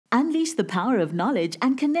Unleash the power of knowledge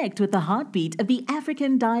and connect with the heartbeat of the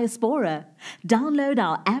African diaspora. Download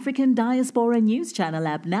our African Diaspora News Channel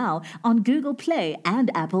app now on Google Play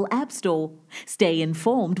and Apple App Store. Stay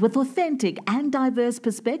informed with authentic and diverse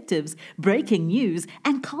perspectives, breaking news,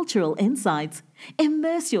 and cultural insights.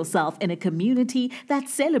 Immerse yourself in a community that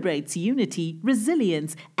celebrates unity,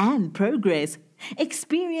 resilience, and progress.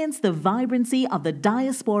 Experience the vibrancy of the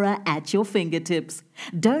diaspora at your fingertips.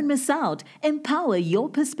 Don't miss out. Empower your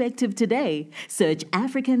perspective today. Search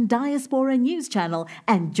African Diaspora News Channel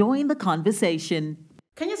and join the conversation.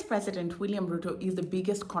 Kenya's President William Ruto is the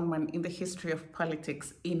biggest conman in the history of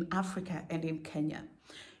politics in Africa and in Kenya.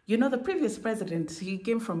 You know, the previous president, he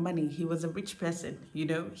came from money. He was a rich person, you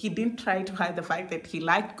know. He didn't try to hide the fact that he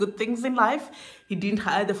liked good things in life. He didn't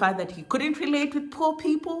hide the fact that he couldn't relate with poor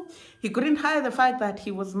people. He couldn't hide the fact that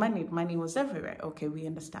he was moneyed. Money was everywhere. Okay, we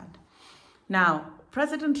understand. Now,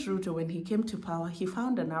 President Ruto, when he came to power, he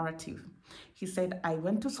found a narrative. He said, I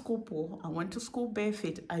went to school poor. I went to school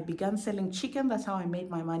barefoot. I began selling chicken. That's how I made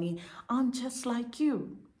my money. I'm just like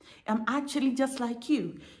you. I'm actually just like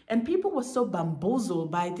you. And people were so bamboozled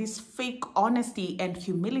by this fake honesty and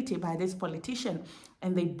humility by this politician,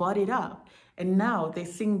 and they bought it up. And now they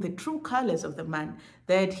sing the true colors of the man,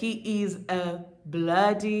 that he is a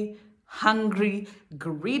bloody, hungry,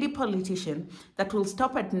 greedy politician that will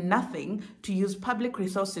stop at nothing to use public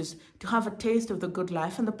resources to have a taste of the good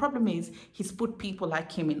life. And the problem is he's put people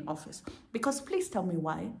like him in office. Because please tell me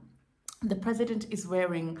why the president is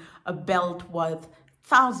wearing a belt worth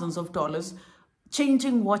thousands of dollars,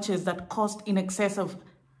 changing watches that cost in excess of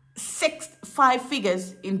five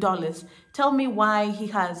figures in dollars. Tell me why he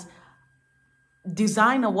has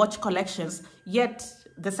designer watch collections, yet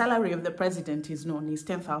the salary of the president is known is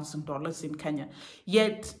 $10,000 in Kenya.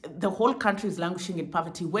 Yet the whole country is languishing in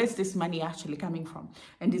poverty. Where's this money actually coming from?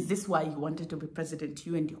 And is this why you wanted to be president,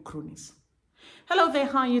 you and your cronies? Hello there,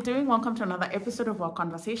 how are you doing? Welcome to another episode of our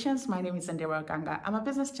conversations. My name is Ndera Ganga. I'm a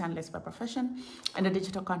business journalist by profession and a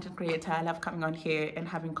digital content creator. I love coming on here and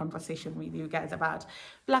having conversation with you guys about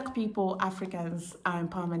Black people, Africans, our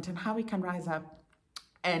empowerment, and how we can rise up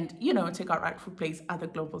and, you know, take our rightful place at the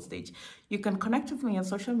global stage. You can connect with me on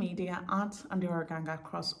social media at Ndera Ganga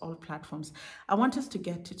across all platforms. I want us to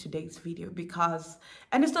get to today's video because,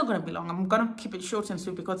 and it's not going to be long, I'm going to keep it short and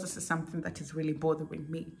sweet because this is something that is really bothering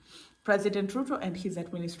me. President Ruto and his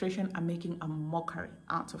administration are making a mockery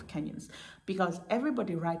out of Kenyans because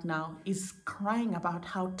everybody right now is crying about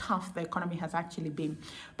how tough the economy has actually been.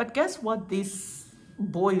 But guess what these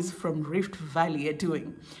boys from Rift Valley are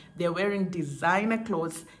doing? They're wearing designer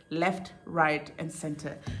clothes left, right, and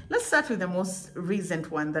center. Let's start with the most recent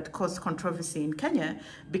one that caused controversy in Kenya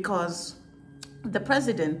because the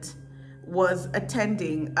president was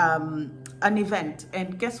attending an event,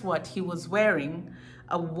 and guess what? He was wearing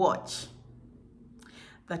a watch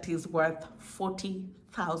that is worth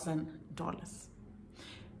 $40,000.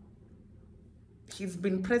 He's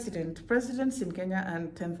been presidents in Kenya earn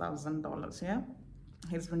 $10,000, yeah?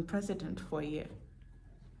 He's been president for a year.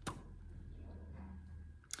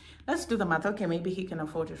 Let's do the math. Okay, maybe he can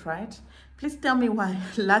afford it, right? Please tell me why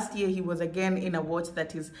last year he was again in a watch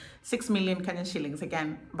that is 6 million Kenyan shillings,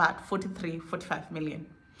 again, about 45 million.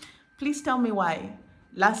 Please tell me why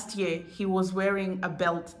last year he was wearing a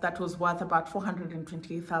belt that was worth about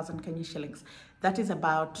 428,000 Kenyan shillings. That is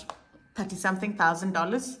about 30-something thousand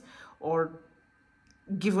dollars, or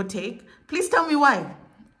give or take. Please tell me why.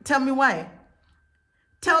 Tell me why.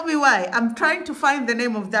 Tell me why. I'm trying to find the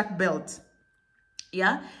name of that belt.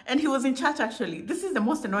 Yeah, and he was in church actually. This is the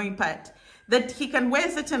most annoying part, that he can wear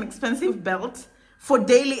such an expensive belt for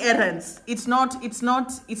daily errands. It's not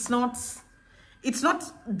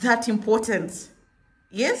that important.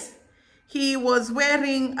 Yes, he was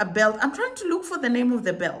wearing a belt. I'm trying to look for the name of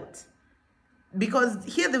the belt because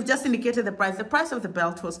here they've just indicated the price. The price of the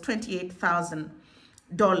belt was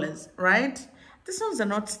 $28,000, right? These ones are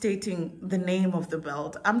not stating the name of the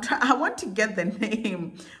belt. I want to get the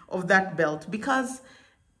name of that belt because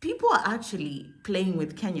people are actually playing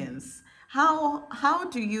with Kenyans. How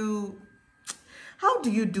do you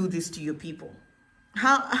do this to your people?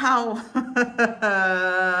 How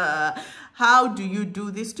do you do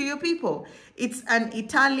this to your people? It's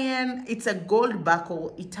a gold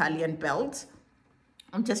buckle Italian belt.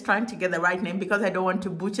 I'm just trying to get the right name because I don't want to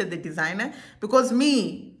butcher the designer, because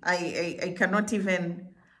I cannot even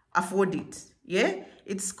afford it. Yeah,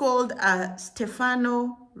 it's called a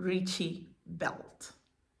Stefano Ricci belt.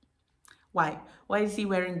 Why is he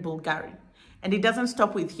wearing Bulgari? And it doesn't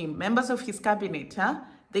stop with him. Members of his cabinet,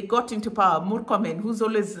 they got into power. Murkomen, who's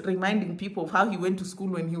always reminding people of how he went to school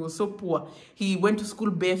when he was so poor. He went to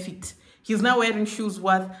school barefoot. He's now wearing shoes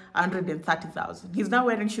worth 130,000. He's now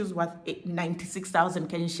wearing shoes worth 96,000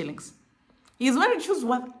 Kenyan shillings. He's wearing shoes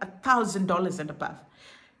worth $1,000 and above.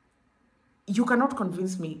 You cannot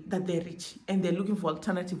convince me that they're rich and they're looking for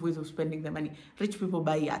alternative ways of spending their money. Rich people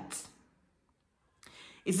buy yachts.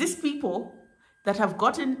 Is this people that have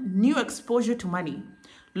gotten new exposure to money,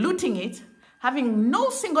 looting it, having no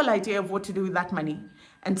single idea of what to do with that money,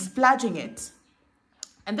 and splurging it?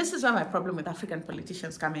 And this is where my problem with African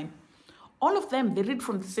politicians come in. All of them, they read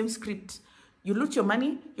from the same script. You loot your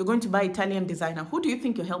money, you're going to buy Italian designer. Who do you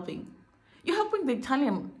think you're helping? You're helping the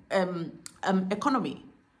Italian economy.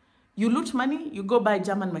 You loot money, you go buy a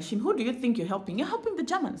German machine. Who do you think you're helping? You're helping the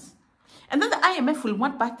Germans. And then the IMF will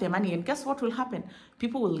want back their money. And guess what will happen?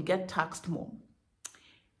 People will get taxed more.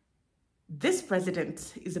 This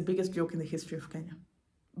president is the biggest joke in the history of Kenya.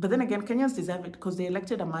 But then again, Kenyans deserve it because they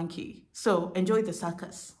elected a monkey. So enjoy the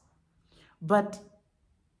circus. But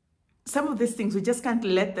some of these things, we just can't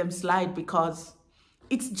let them slide because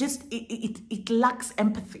it's just, it lacks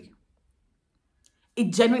empathy.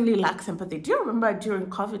 It genuinely lacks empathy. Do you remember during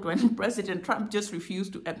COVID when President Trump just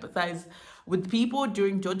refused to empathize with people,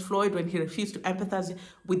 during George Floyd when he refused to empathize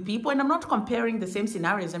with people? And I'm not comparing the same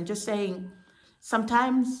scenarios. I'm just saying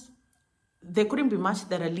sometimes there couldn't be much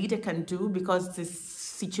that a leader can do because this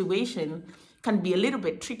situation can be a little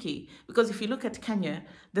bit tricky. Because if you look at Kenya,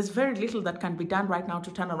 there's very little that can be done right now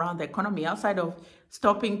to turn around the economy outside of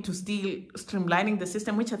stopping to steal, streamlining the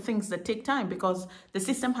system, which are things that take time because the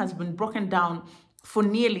system has been broken down for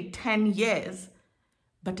nearly 10 years,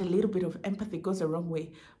 but a little bit of empathy goes a long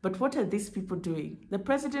way. But what are these people doing? The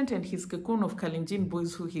president and his cocoon of Kalenjin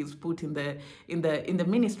boys who he's put in the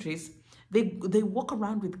ministries, they walk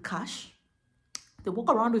around with cash. They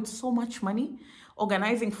walk around with so much money,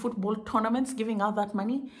 organizing football tournaments, giving out that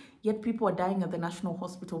money, yet people are dying at the National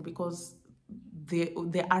Hospital because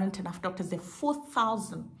there aren't enough doctors. There are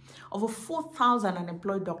over 4,000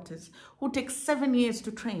 unemployed doctors who take 7 years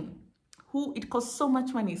to train. It costs so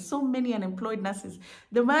much money, so many unemployed nurses.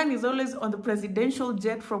 The man is always on the presidential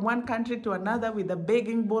jet from one country to another with a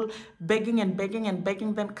begging bowl, begging and begging and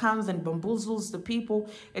begging, then comes and bamboozles the people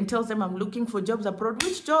and tells them, I'm looking for jobs abroad.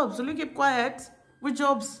 Which jobs? Will you keep quiet? Which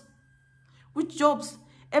jobs? Which jobs?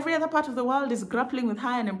 Every other part of the world is grappling with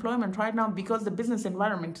high unemployment right now because the business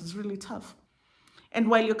environment is really tough. And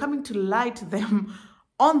while you're coming to lie to them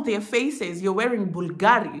on their faces, you're wearing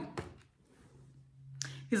Bulgari.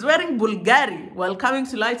 He's wearing Bulgari while coming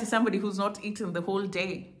to lie to somebody who's not eaten the whole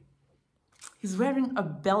day. He's wearing a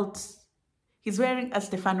belt. He's wearing a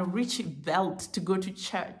Stefano Ricci belt to go to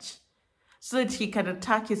church so that he can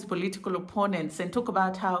attack his political opponents and talk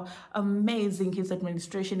about how amazing his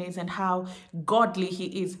administration is and how godly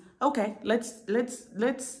he is. Okay, let's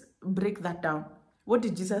break that down. What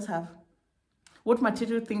did Jesus have? What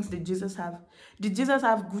material things did Jesus have? Did Jesus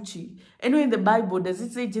have Gucci? Anyway, in the Bible, does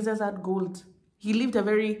it say Jesus had gold? He lived a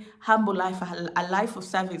very humble life, a life of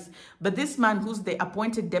service. But this man, who's the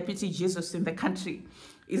appointed deputy Jesus in the country,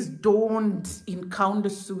 is donned in counter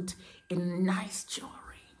suit in nice jewelry.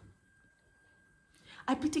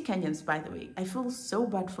 I pity Kenyans, by the way. I feel so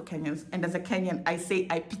bad for Kenyans. And as a Kenyan, I say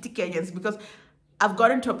I pity Kenyans because I've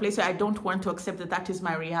gotten to a place where I don't want to accept that that is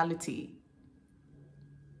my reality.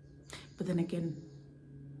 But then again,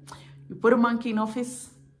 you put a monkey in office,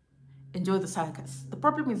 enjoy the circus. The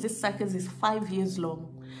problem is this circus is 5 years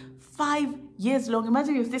long. 5 years long.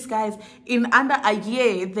 Imagine if this guy is in under a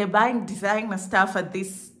year, they're buying designer stuff at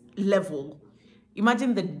this level.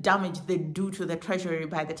 Imagine the damage they do to the treasury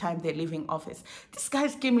by the time they're leaving office. These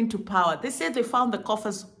guys came into power. They said they found the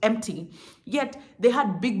coffers empty, yet they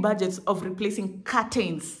had big budgets of replacing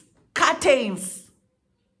curtains. Curtains!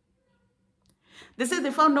 They said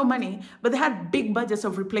they found no money, but they had big budgets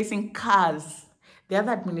of replacing cars. The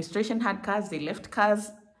other administration had cars, they left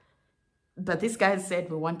cars, but these guys said,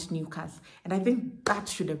 we want new cars. And I think that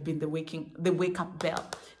should have been the wake-up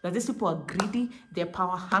bell. That these people are greedy, they're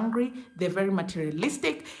power hungry, they're very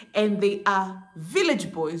materialistic, and they are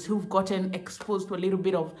village boys who've gotten exposed to a little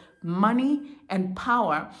bit of money and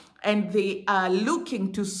power, and they are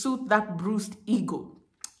looking to soothe that bruised ego.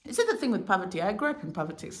 You see the thing with poverty, I grew up in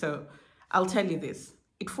poverty, so I'll tell you this,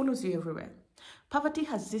 it follows you everywhere. Poverty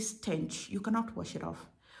has this stench, you cannot wash it off.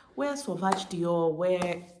 Wear Sauvage Dior,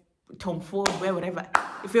 wear Tom Ford, wear whatever.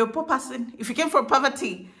 If you're a poor person, if you came from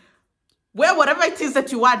poverty, wear whatever it is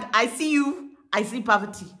that you want. I see you, I see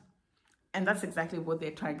poverty. And that's exactly what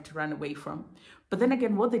they're trying to run away from. But then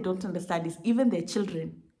again, what they don't understand is even their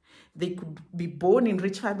children, they could be born in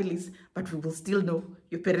rich families, but we will still know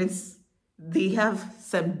your parents, they have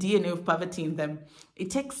some DNA of poverty in them. It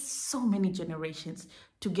takes so many generations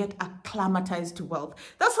to get acclimatized to wealth.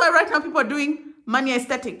 That's why right now people are doing money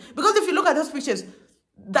aesthetic. Because if you look at those pictures,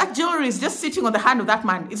 that jewelry is just sitting on the hand of that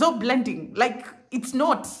man. It's all blending. Like, it's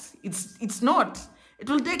not. It's not. It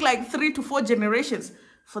will take like 3 to 4 generations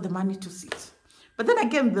for the money to sit. But then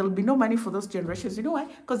again, there'll be no money for those generations. You know why?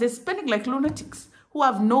 Because they're spending like lunatics who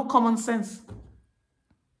have no common sense.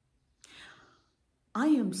 I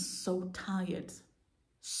am so tired,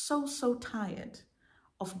 so tired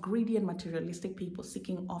of greedy and materialistic people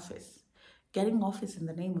seeking office, getting office in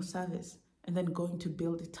the name of service, and then going to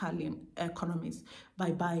build Italian economies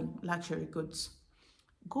by buying luxury goods.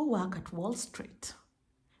 Go work at Wall Street.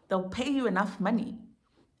 They'll pay you enough money,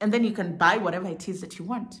 and then you can buy whatever it is that you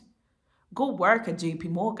want. Go work at JP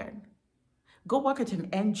Morgan. Go work at an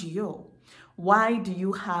NGO. Why do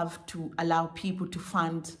you have to allow people to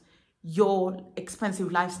fund your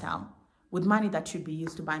expensive lifestyle with money that should be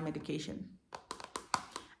used to buy medication?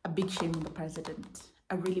 A big shame on the president.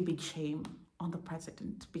 A really big shame on the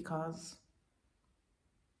president, because...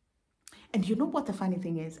 And you know what the funny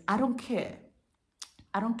thing is? I don't care.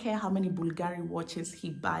 I don't care how many Bulgari watches he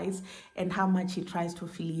buys and how much he tries to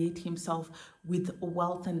affiliate himself with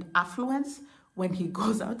wealth and affluence when he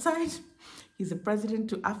goes outside. He's a president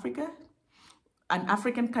to Africa, an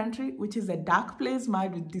African country, which is a dark place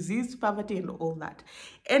marred with disease, poverty, and all that.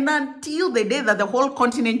 And until the day that the whole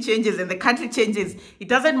continent changes and the country changes, it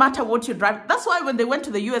doesn't matter what you drive. That's why when they went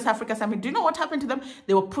to the US-Africa Summit, do you know what happened to them?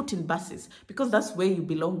 They were put in buses, because that's where you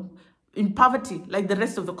belong. In poverty, like the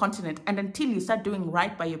rest of the continent. And until you start doing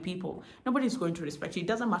right by your people, nobody's going to respect you. It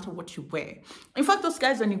doesn't matter what you wear. In fact, those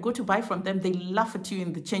guys, when you go to buy from them, they laugh at you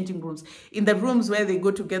in the changing rooms, in the rooms where they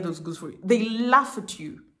go to get those goods for you. They laugh at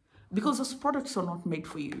you because those products are not made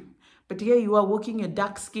for you. But here you are walking your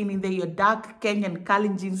dark skin in there, your dark Kenyan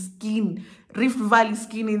Kalenjin skin, Rift Valley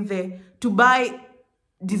skin in there to buy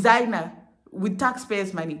designer with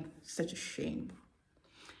taxpayers' money. Such a shame.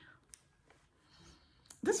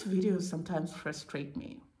 These videos sometimes frustrate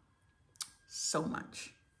me so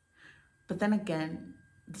much. But then again,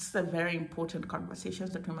 this is a very important conversation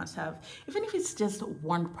that we must have. Even if it's just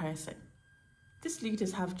one person, these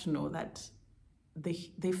leaders have to know that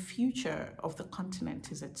the future of the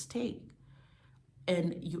continent is at stake.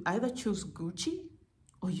 And you either choose Gucci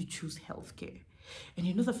or you choose healthcare. And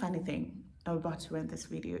you know the funny thing about to end this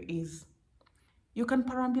video is you can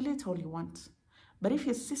perambulate all you want. But if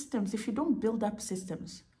your systems, if you don't build up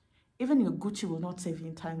systems, even your Gucci will not save you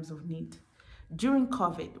in times of need. During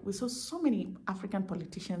COVID, we saw so many African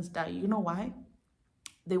politicians die. You know why?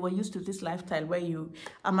 They were used to this lifestyle where you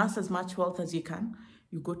amass as much wealth as you can.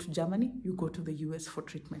 You go to Germany, you go to the US for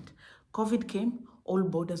treatment. COVID came, all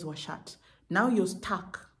borders were shut. Now you're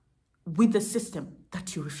stuck with the system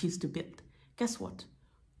that you refuse to build. Guess what?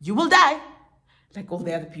 You will die like all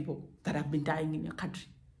the other people that have been dying in your country.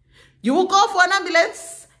 You will go for an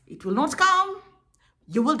ambulance. It will not come.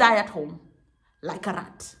 You will die at home like a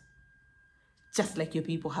rat. Just like your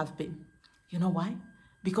people have been. You know why?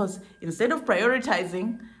 Because instead of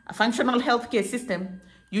prioritizing a functional healthcare system,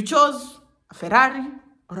 you chose a Ferrari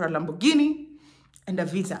or a Lamborghini and a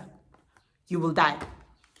visa. You will die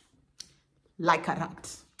like a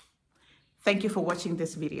rat. Thank you for watching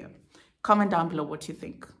this video. Comment down below what you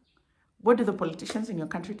think. What do the politicians in your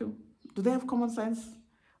country do? Do they have common sense?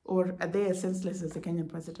 Or are they as senseless as the Kenyan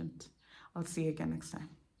president? I'll see you again next time.